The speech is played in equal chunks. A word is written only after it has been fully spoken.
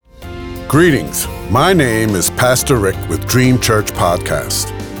Greetings. My name is Pastor Rick with Dream Church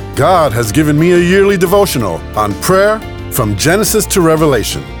Podcast. God has given me a yearly devotional on prayer from Genesis to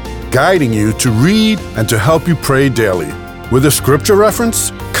Revelation, guiding you to read and to help you pray daily, with a scripture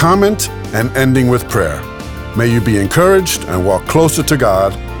reference, comment, and ending with prayer. May you be encouraged and walk closer to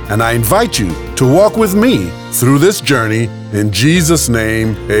God, and I invite you to walk with me through this journey. In Jesus'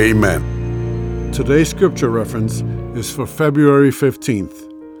 name, amen. Today's scripture reference is for February 15th.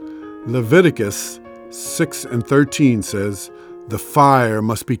 Leviticus 6:13 says, "The fire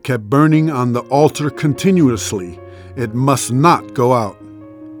must be kept burning on the altar continuously. It must not go out."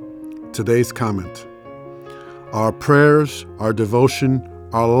 Today's comment: our prayers, our devotion,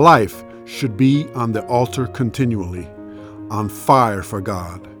 our life should be on the altar continually, on fire for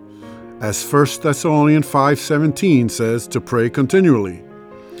God. As 1 Thessalonians 5:17 says to pray continually.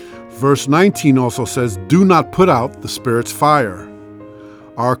 Verse 19 also says, "Do not put out the Spirit's fire."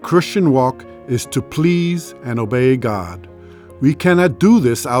 Our Christian walk is to please and obey God. We cannot do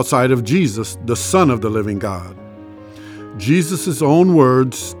this outside of Jesus, the Son of the living God. Jesus' own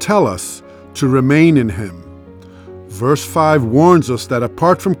words tell us to remain in Him. Verse 5 warns us that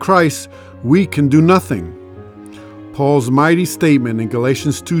apart from Christ, we can do nothing. Paul's mighty statement in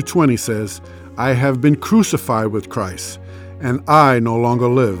Galatians 2:20 says, "I have been crucified with Christ, and I no longer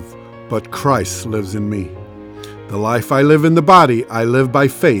live, but Christ lives in me. The life I live in the body, I live by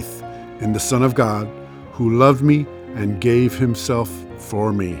faith in the Son of God, who loved me and gave Himself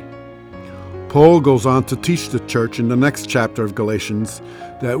for me." Paul goes on to teach the church in the next chapter of Galatians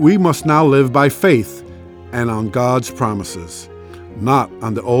that we must now live by faith and on God's promises, not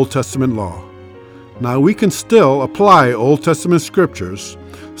on the Old Testament law. Now we can still apply Old Testament scriptures,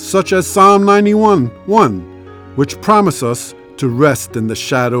 such as Psalm 91:1, which promise us to rest in the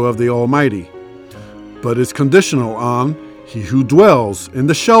shadow of the Almighty, but is conditional on he who dwells in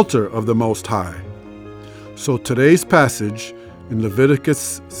the shelter of the Most High. So today's passage in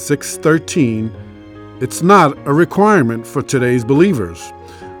Leviticus 6:13, it's not a requirement for today's believers,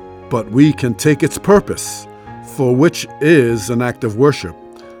 but we can take its purpose, for which is an act of worship,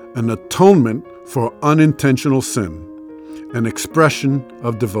 an atonement for unintentional sin, an expression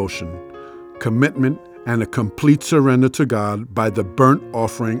of devotion, commitment, and a complete surrender to God by the burnt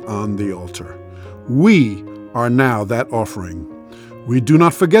offering on the altar. We are now that offering. We do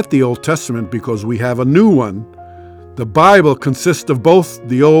not forget the Old Testament because we have a new one. The Bible consists of both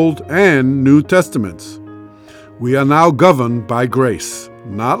the Old and New Testaments. We are now governed by grace,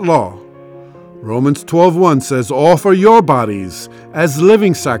 not law. Romans 12:1 says, "Offer your bodies as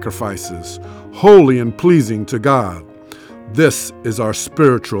living sacrifices, holy and pleasing to God." This is our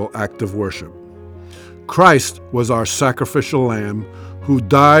spiritual act of worship. Christ was our sacrificial lamb who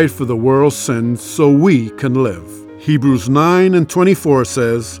died for the world's sins so we can live. Hebrews 9:24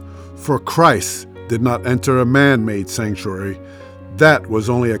 says, "For Christ did not enter a man-made sanctuary. That was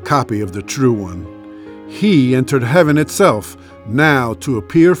only a copy of the true one. He entered heaven itself, now to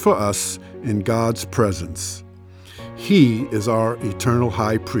appear for us in God's presence." He is our eternal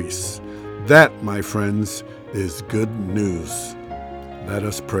high priest. That, my friends, is good news. Let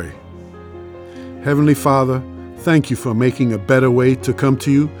us pray. Heavenly Father, thank you for making a better way to come to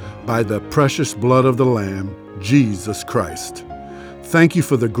you by the precious blood of the Lamb, Jesus Christ. Thank you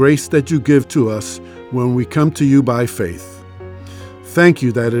for the grace that you give to us when we come to you by faith. Thank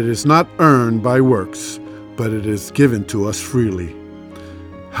you that it is not earned by works, but it is given to us freely.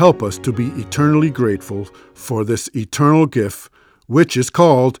 Help us to be eternally grateful for this eternal gift, which is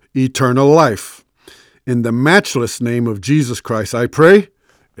called eternal life. In the matchless name of Jesus Christ, I pray.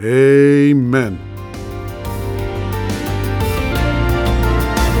 Amen.